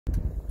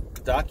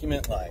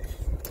document life.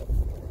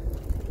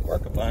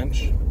 Work a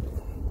bunch.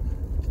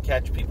 To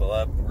catch people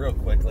up real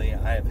quickly,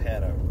 I have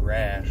had a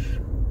rash.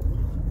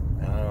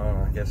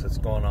 I guess it's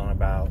going on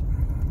about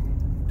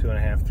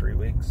 2.5, 3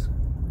 weeks.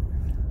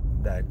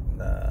 That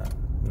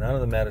none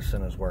of the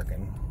medicine is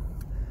working,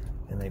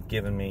 and they've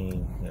given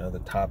me, the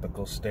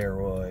topical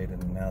steroid,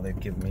 and now they've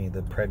given me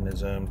the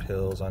prednisone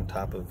pills on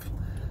top of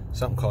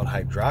something called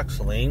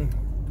hydroxyline,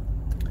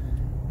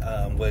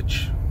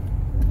 which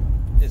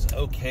is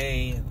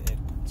okay. It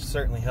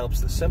certainly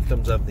helps the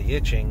symptoms of the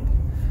itching.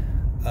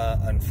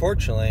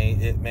 Unfortunately,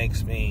 it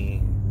makes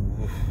me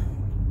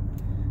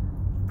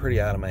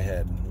pretty out of my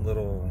head, a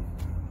little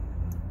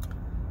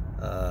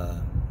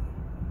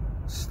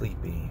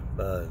sleepy,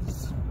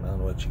 buzz, I don't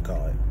know what you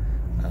call it.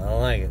 I don't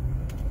like it.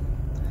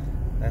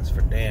 That's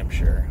for damn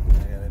sure.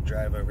 I gotta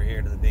drive over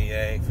here to the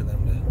VA for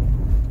them to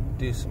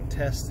do some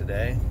tests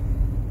today,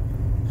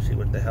 see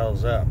what the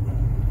hell's up.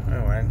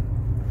 Alright,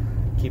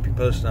 keep you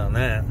posted on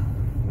that.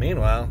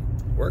 Meanwhile,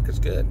 work is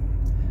good.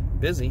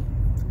 Busy.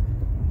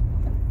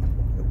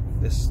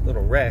 This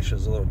little rash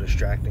is a little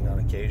distracting on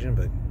occasion,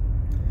 but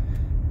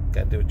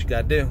gotta do what you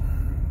gotta do.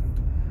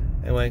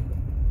 Anyway,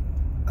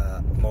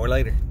 more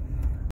later.